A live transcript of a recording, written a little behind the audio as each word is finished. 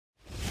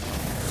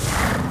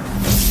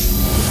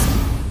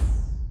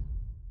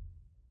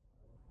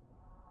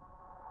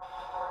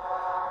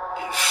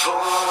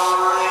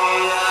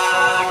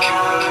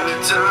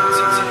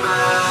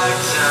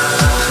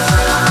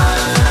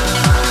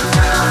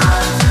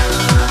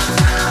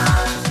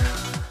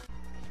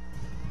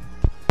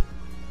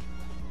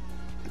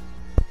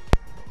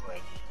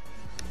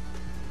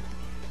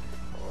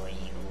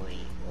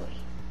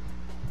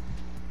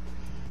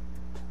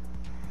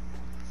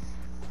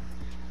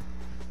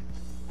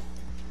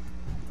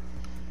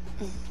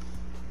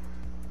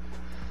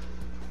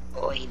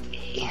Oy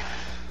vey.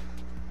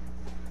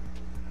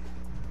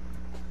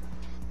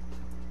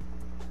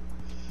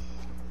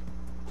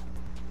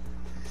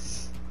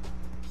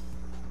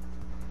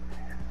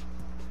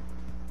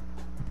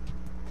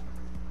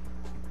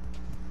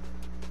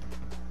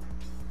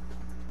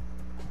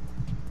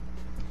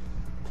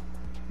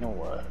 You know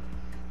what?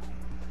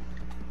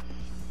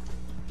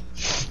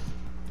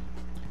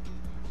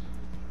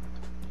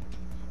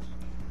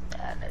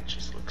 Ah, that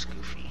just looks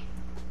goofy.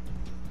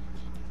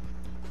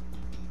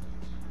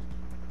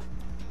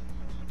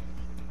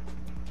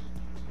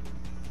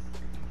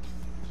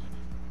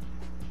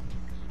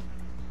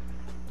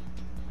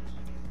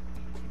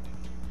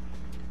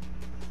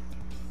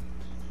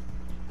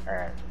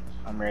 Alright,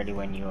 I'm ready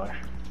when you are.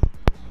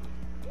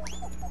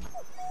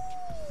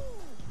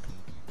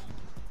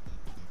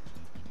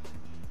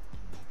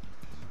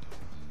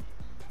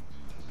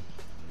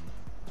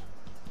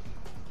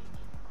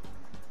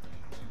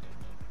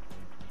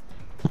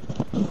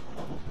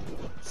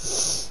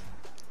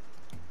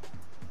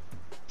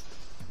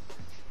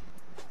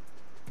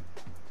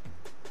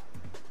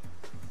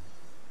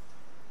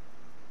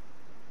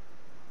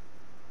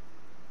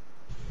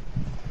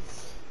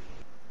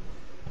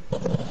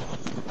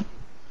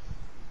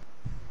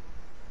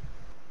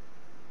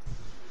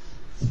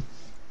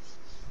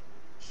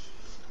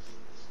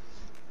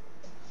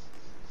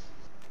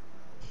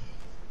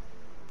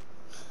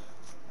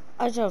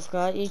 I just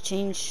forgot you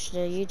changed the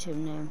YouTube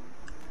name.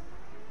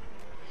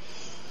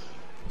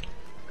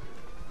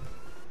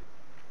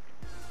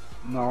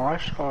 No, I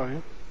saw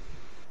you.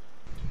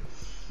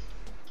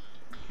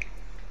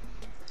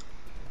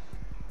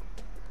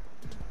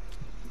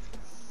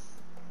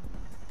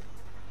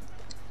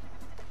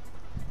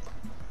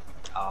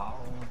 Oh.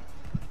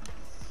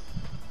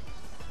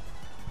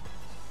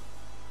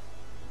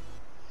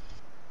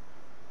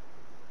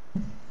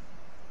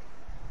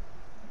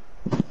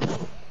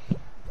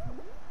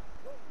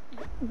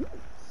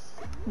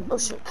 Oh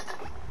shit.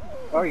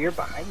 Oh, you're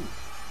behind me.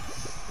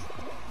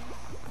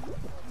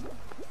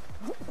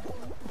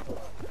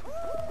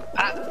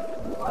 Ah!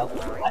 Well,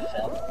 I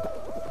fell.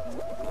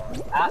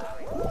 Ah!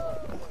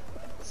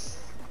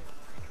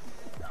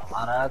 A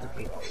lot of other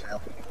people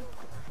fell.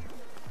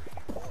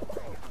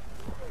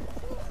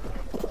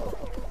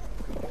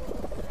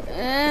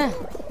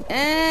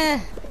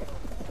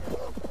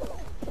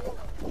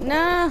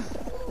 No.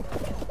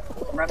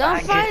 Right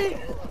Don't behind fight you.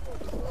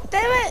 it.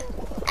 Damn it.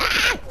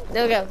 Ah!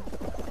 There we go.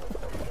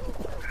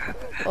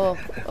 Oh.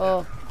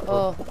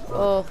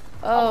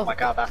 Oh my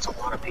god, that's a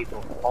lot of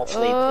people.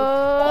 Hopefully the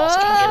balls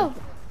can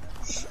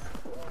get him.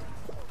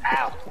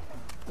 Ow.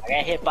 I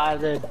got hit by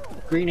the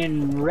green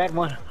and red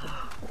one.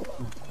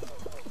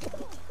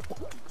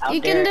 Out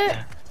You there.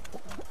 can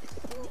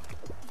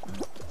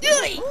do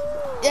it.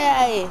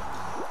 Yay.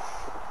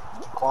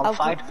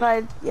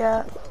 Qualified?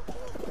 Yeah.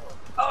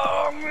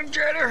 Oh, I'm gonna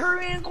try to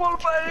hurry and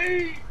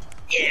qualify.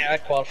 Yeah, I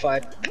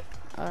qualified.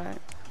 Alright.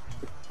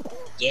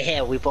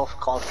 Yeah, we both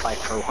qualified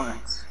for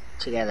once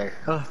together.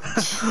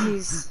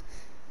 Jeez.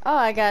 Oh,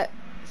 I got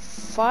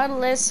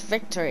flawless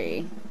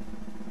victory.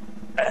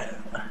 I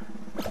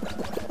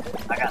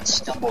got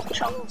stumble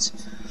chunks.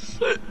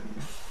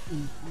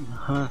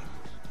 Huh.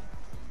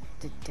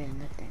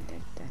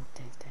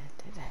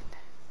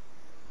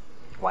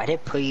 Why did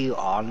it put you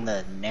on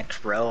the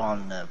next row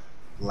on the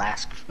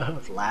last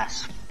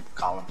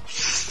column?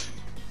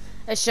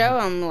 I show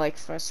them like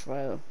first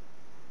row.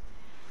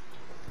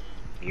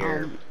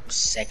 You're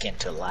second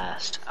to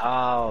last.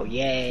 Oh,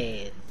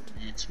 yay.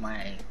 It's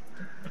my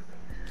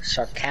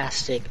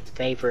sarcastic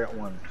favorite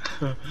one.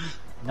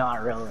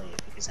 Not really,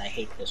 because I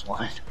hate this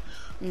one.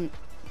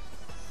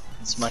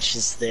 As much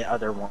as the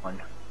other one.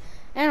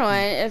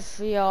 Anyway, if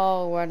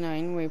y'all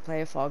wondering, we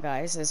play Fall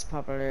Guys. It's a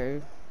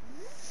popular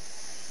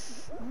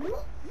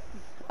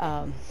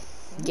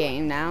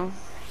game now.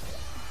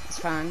 It's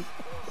fun.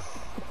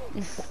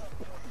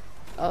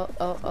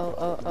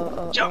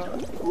 Oh. Jump!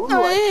 Ooh,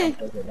 Oh, I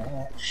jumped over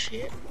that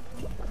shit.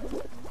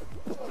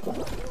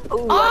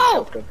 Ooh,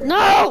 oh! I jumped over No!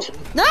 that too.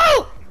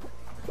 No!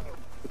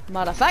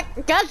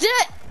 Motherfucker, gotcha!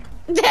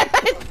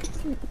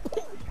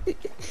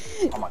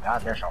 Oh my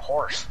god, there's a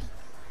horse.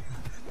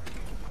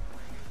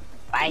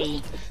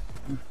 Bye.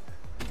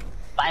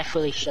 Bye,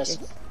 Felicia.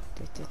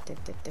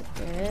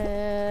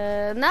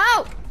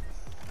 No!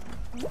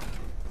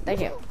 Thank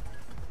you.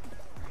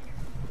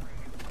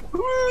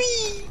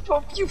 Whee!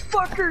 Oh, you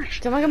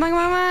fuckers! Come on.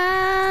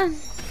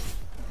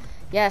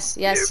 Yes.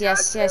 Fuckers.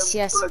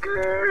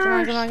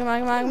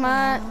 Come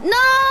on. No!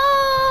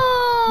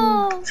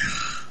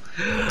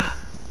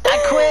 I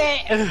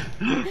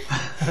quit!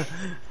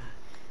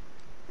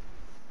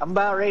 I'm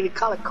about ready to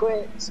call it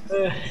quits.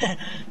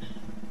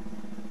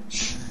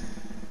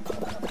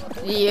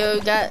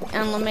 You got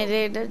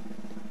eliminated?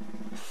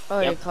 Oh,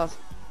 Yep. you coughed.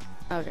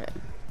 Okay.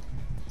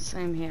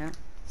 Same here.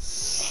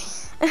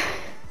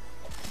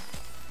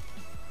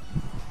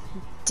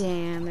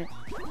 Damn it.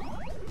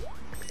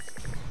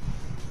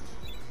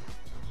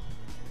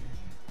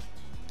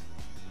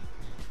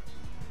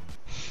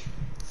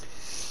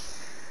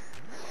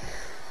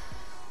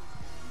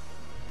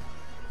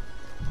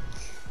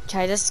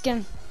 Try this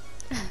skin.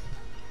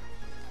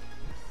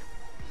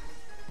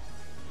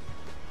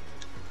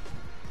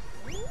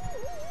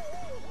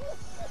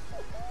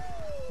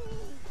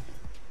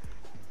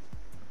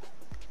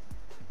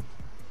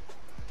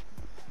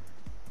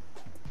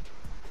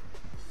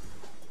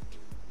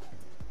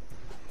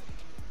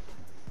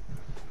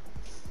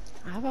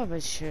 I probably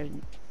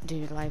should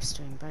do live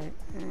stream, but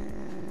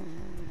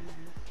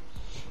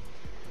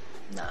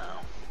No,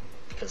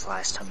 because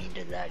last time you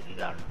did that, you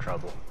got in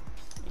trouble.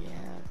 yeah,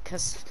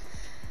 cause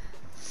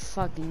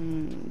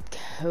fucking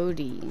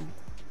Cody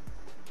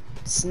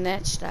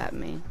snitched at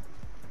me.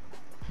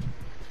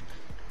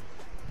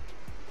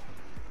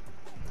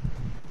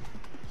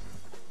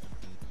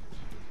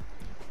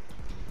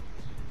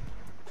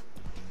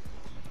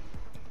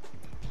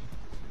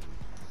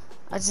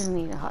 I just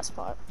need a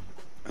hotspot.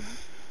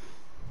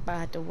 But I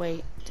had to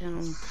wait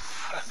till...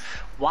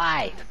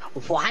 Why?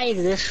 Why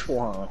this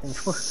one?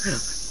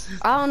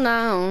 I don't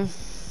know.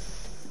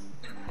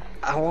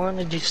 I want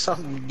to do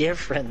something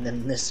different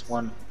than this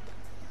one.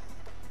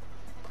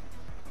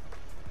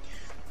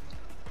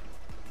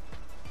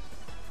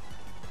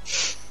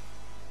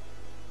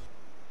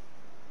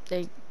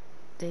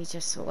 They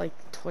just like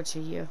torture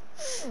you.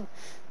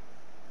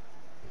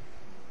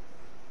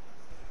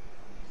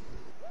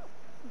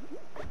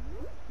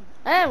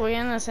 Hey, we're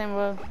in the same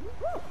world.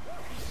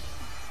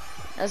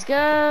 Let's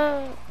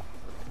go.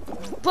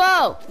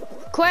 Whoa!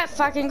 Quit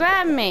fucking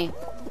grabbing me.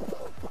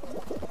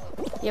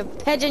 You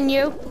pigeon,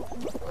 you.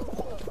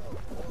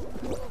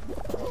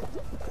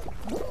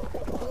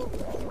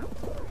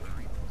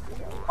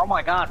 Oh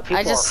my god, people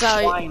I just are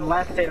saw flying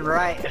left and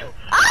right.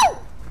 Ow!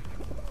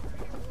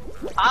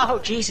 Oh,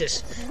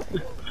 Jesus.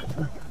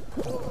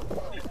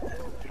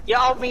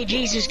 Y'all, me,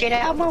 Jesus, get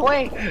out of my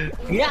way.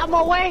 Get out of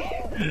my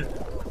way.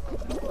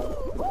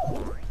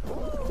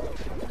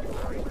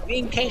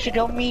 In case you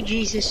don't meet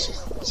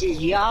Jesus,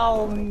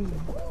 y'all,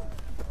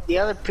 the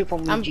other people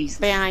meet I'm Jesus.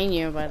 behind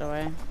you, by the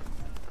way.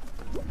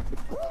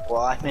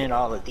 Well, I meant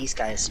all of these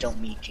guys don't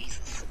meet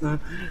Jesus.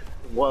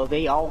 Well,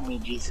 they all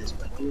meet Jesus,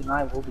 but you and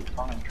I will be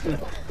fine.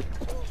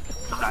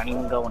 I'm not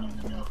even going in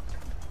the middle.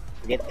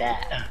 Forget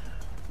that.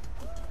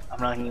 I'm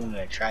not even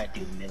gonna try to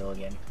do the middle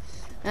again.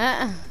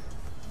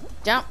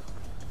 Jump.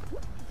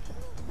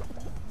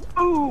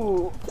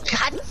 Ooh,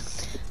 God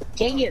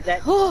dang it,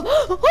 that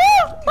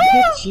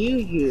hits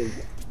you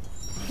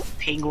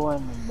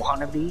penguin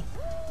wannabe.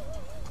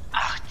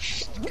 Ah,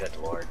 good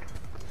lord.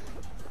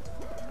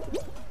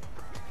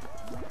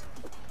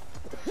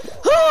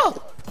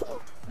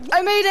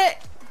 I made it!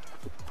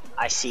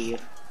 I see you.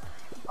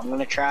 I'm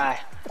gonna try.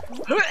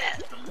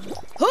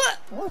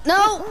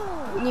 No!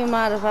 You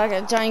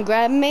motherfucker, try and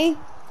grab me?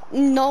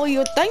 No,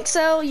 you think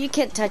so? You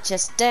can't touch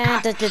us.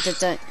 Dun, dun, dun, dun,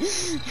 dun.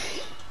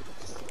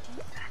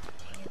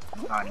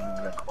 I'm not even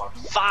gonna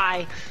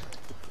qualify.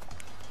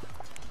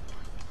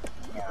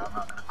 Yeah, I'm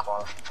not gonna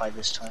qualify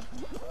this time.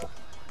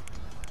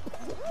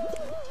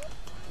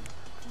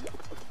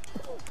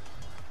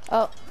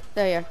 Oh,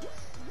 there you are.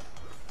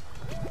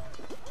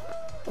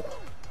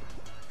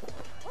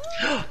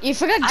 You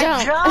forgot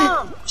jump. I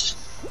jumped!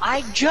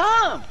 I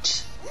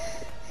jumped!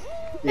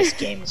 This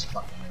game is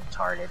fucking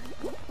retarded.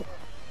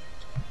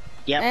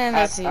 Yep, And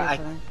I see you. I'm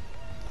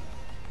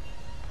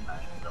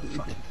not even gonna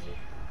fucking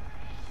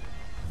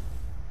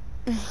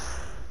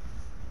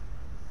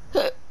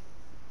do.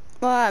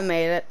 Well, I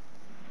made it.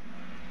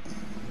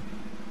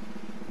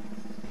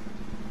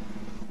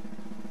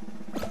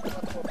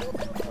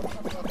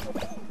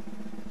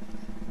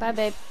 Bye,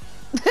 babe.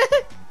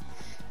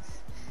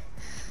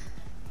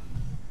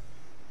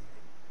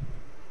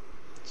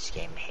 This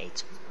game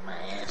hates my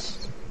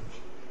ass.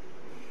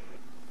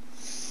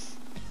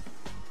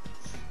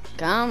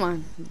 Come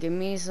on, give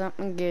me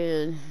something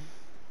good.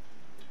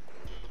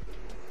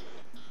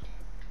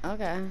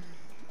 Okay.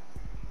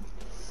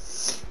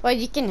 Well,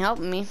 you can help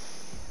me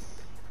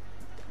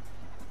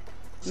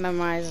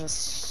memorize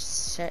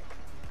this shit.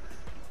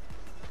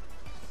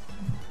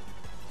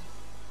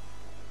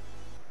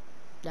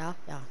 Yeah,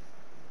 yeah.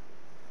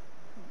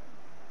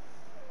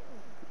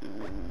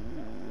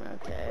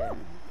 Okay.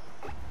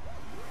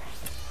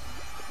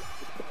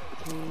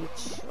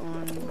 Peach,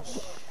 orange.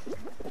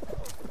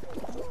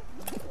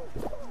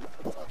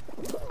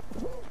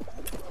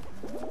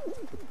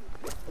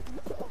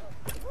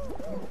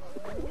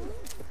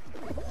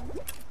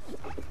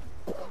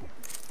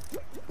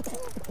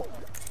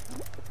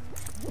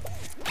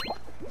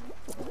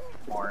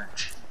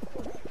 Orange.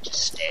 Just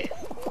stay.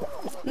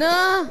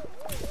 No!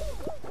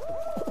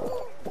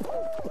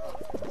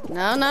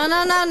 No, no,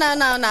 no, no, no,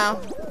 no,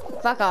 no.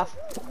 Fuck off.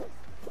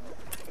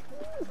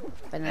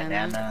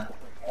 Banana,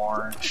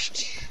 orange,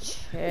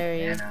 cherry.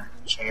 banana,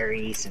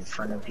 cherries in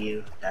front of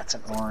you. That's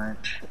an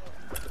orange.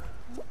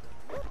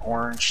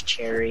 Orange,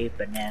 cherry,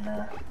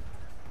 banana,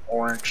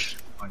 orange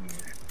on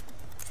your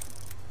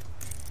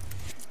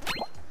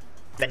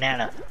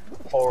banana.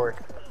 Forward.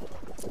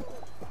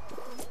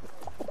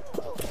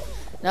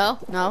 No,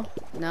 no,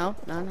 no,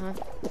 no, no.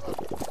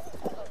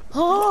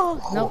 Oh,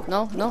 no,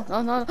 no, no,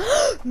 no, no,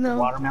 no.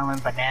 Watermelon,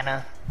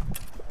 banana.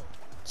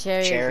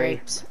 Cherry,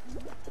 grapes.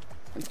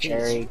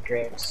 Cherry,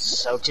 grapes.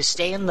 So to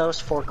stay in those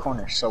 4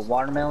 corners. So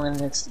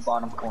watermelon is the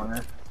bottom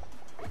corner.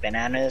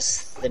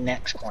 Bananas the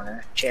next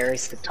corner.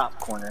 Cherries the top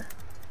corner.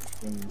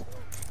 And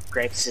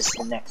grapes is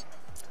the next.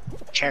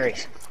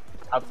 Cherries.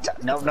 Up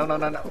top. No.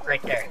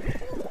 Right there.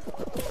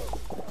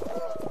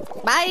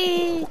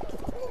 Bye!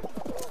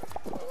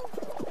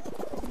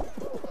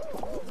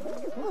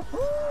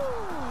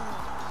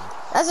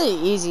 That's an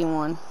easy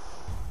one.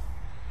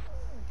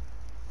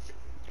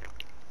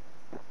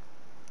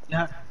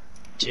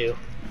 Two.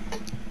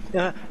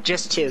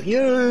 Just 2.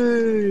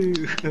 Yay!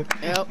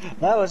 Yep.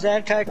 That was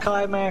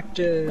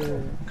anticlimactic.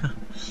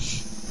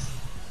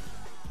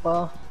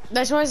 Well,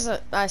 That's why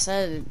I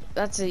said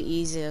that's the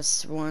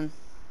easiest one.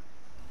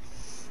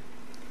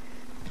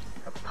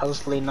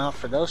 supposedly not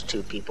for those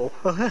 2 people.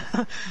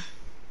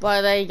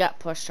 But they got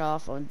pushed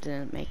off or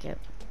didn't make it.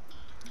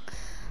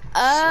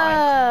 Slime.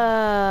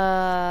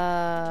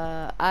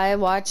 I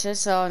watched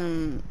this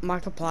on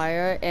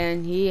Markiplier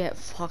and he had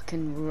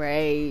fucking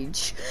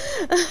rage.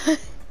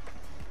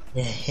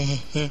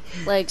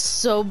 Like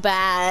so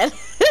bad.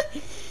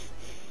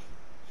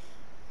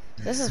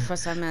 This is the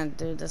first time I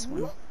do this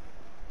one.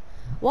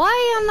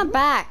 Why on the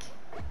back?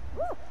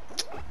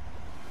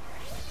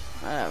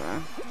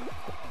 Whatever.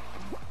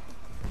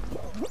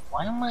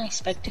 Why am I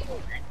expecting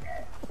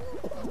that?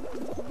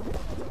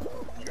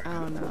 I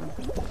don't know.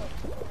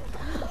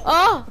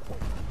 Oh!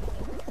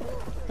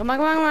 Come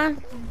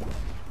on.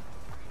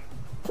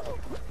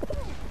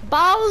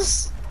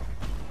 Balls!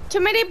 Too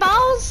many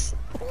balls!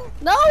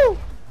 No!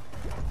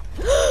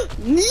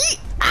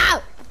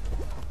 Ow!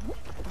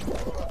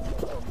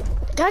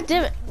 God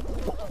damn it.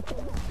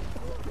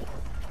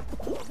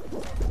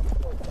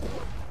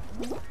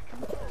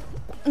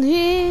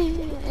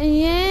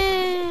 Yeah.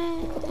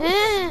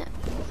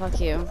 Fuck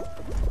you.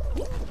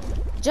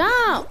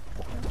 Jump!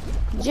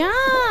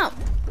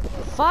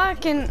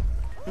 Fucking.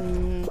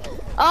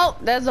 Oh,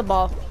 there's a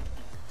ball.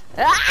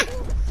 Ah!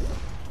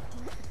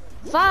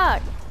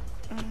 Fuck.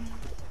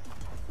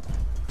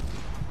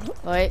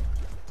 Wait.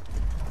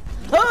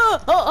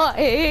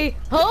 Hey.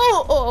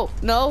 Oh,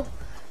 no.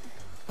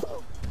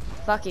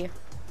 Fuck you.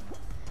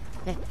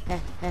 I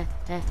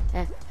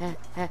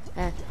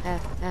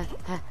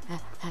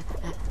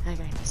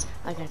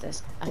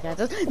got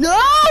this. No!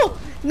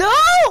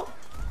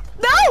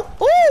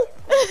 Ooh!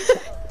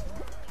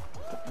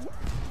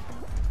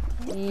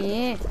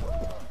 Yeah.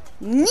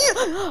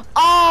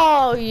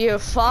 Oh, you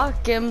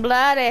fucking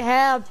bloody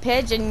hell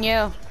pigeon,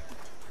 you.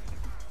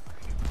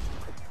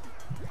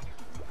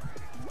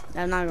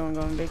 I'm not gonna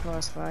go and be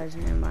classified,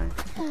 never mind.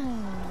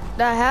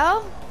 The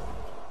hell?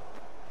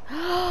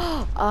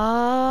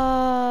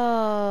 Oh.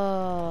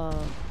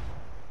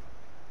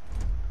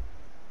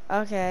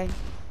 Okay.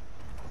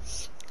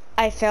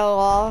 I fell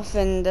off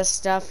and the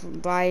stuff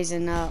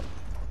rising up.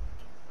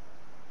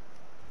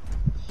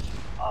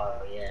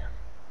 Oh, yeah.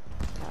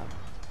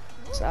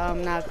 So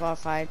I'm not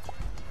qualified.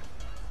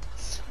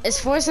 It's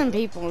forcing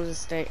people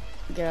to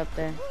get up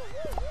there.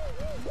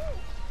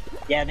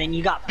 Yeah, then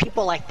you got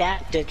people like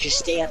that that just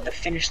stay at the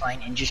finish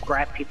line and just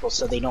grab people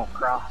so they don't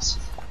cross.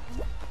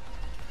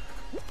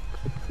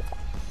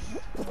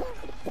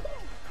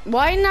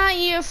 Why not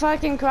you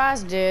fucking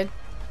cross, dude?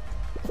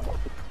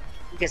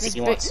 Because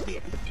he wants to be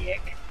a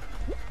dick.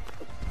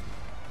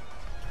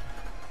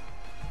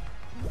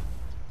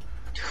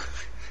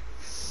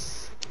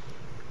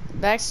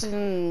 Bex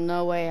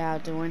no way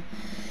out doing.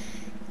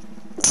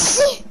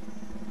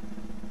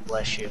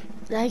 Bless you.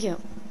 Thank you.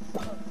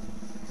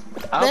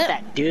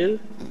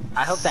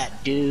 I hope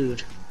that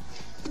dude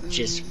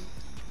just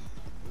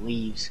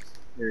leaves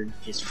or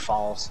just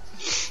falls.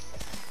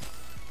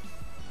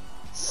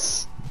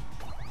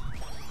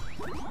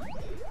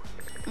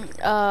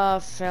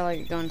 Feel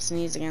like going to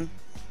sneeze again.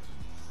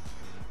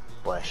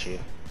 Bless you.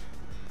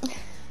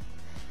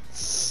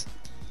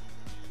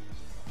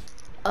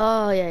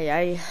 Oh,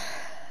 yeah.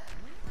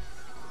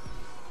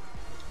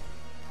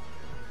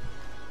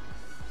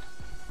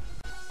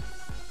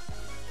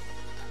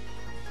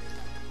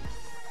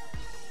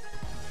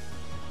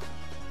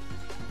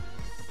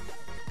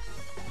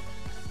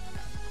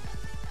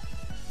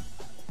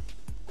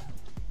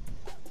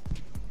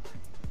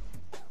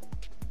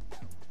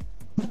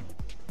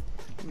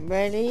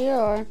 Ready you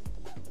are.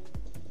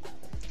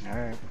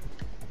 Alright.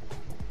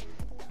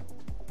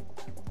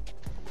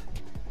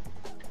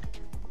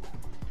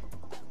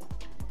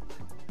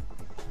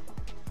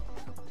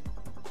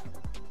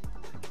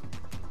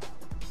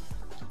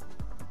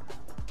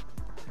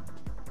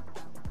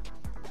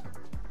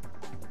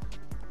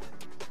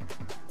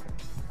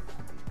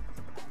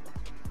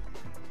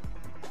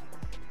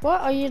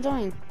 What are you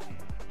doing?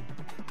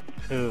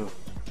 Who?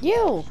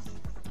 You!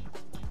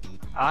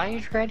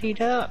 I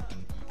readied up.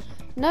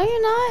 No,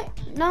 you're not.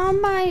 No, I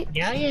might.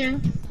 Yeah, I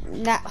am.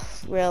 Not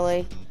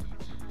really.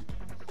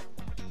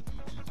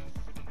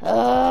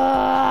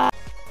 Alright.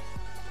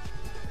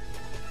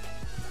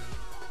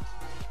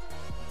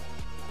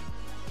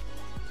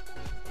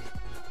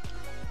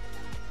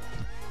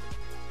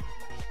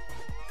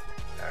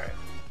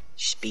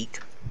 Speak.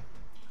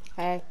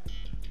 Hey.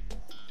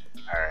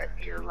 Alright,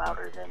 you're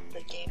louder than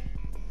the game.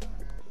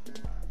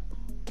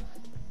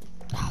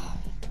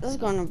 This is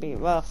gonna be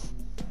rough.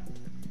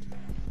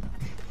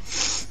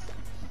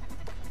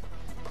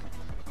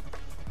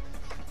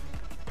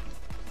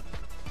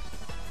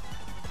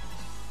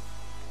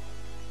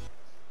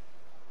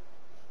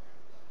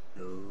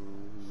 Hello.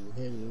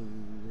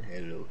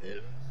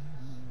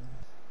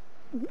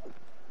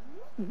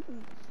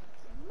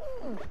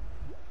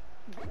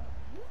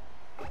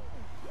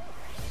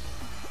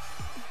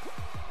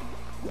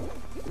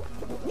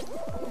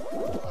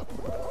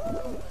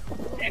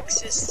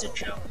 X is to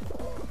jump.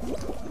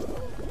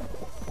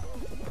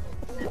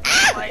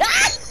 Y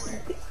is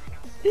square.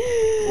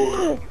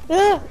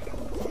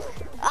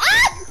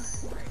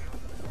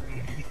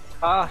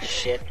 Oh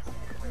shit.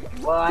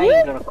 Well, I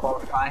ain't gonna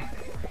qualify.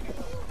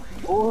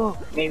 Oh,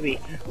 maybe.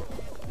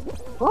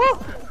 Woo!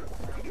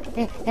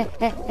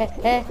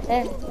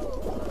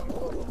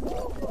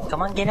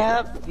 Come on, get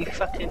up, you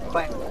fucking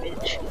quack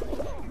bitch.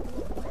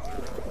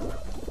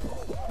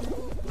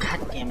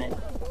 God damn it.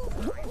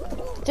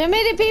 Too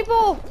many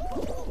people!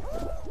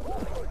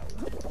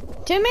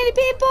 Too many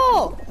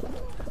people!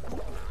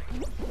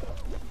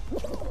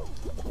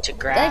 To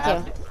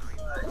grab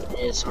Thank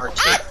is R2.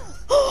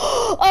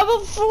 Ah!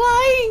 I'm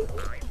flying!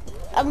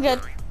 I'm good.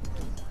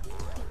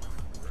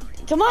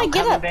 Come on, I'm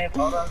get coming, up. babe.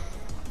 Hold on.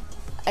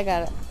 I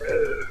got it.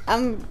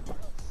 Hold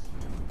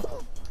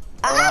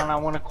on, I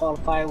want to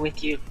qualify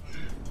with you.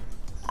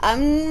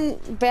 I'm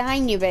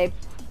behind you, babe.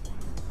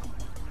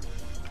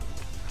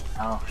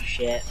 Oh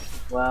shit.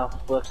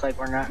 Well, looks like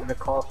we're not gonna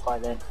qualify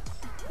then.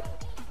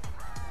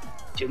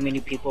 Too many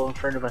people in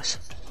front of us.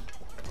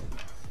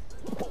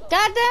 God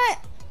damn it!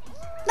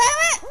 Damn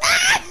it!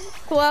 Ah!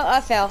 Well,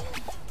 I fell.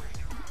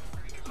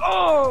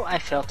 Oh, I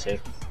fell too.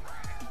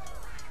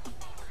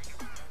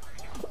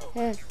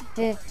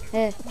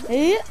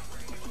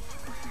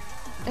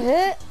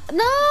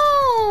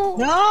 No!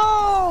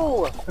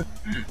 No!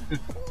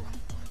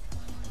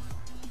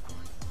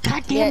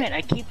 God damn Yeah. it,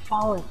 I keep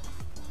falling.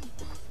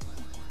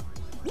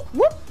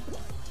 Whoop!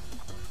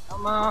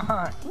 Come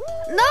on.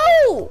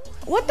 No!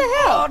 What the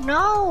Oh hell?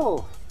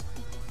 no!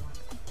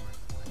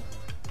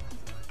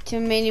 Too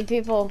many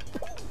people.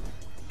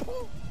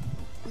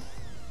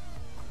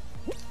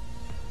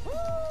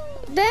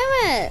 Damn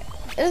it!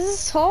 This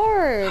is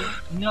hard.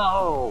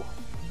 No!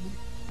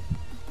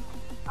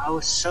 I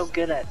was so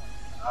good at.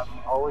 I'm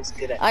always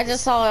good at. I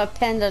just saw a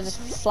panda just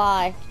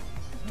fly.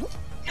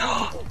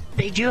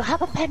 Did you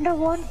have a panda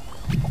one?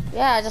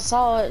 Yeah, I just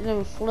saw it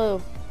and it flew.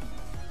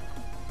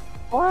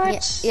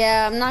 What?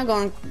 Yeah, I'm not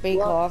going to be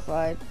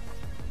qualified.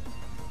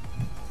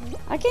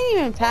 I can't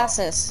even pass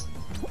this.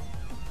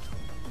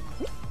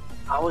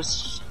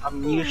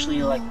 I'm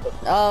usually like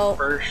the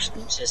first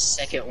to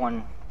second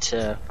one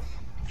to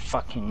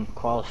fucking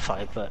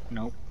qualify, but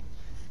nope.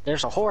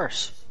 There's a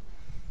horse.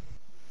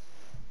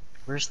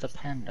 Where's the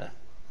panda?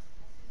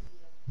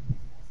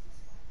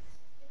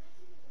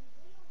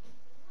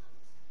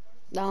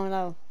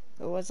 No,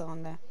 it was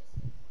on there.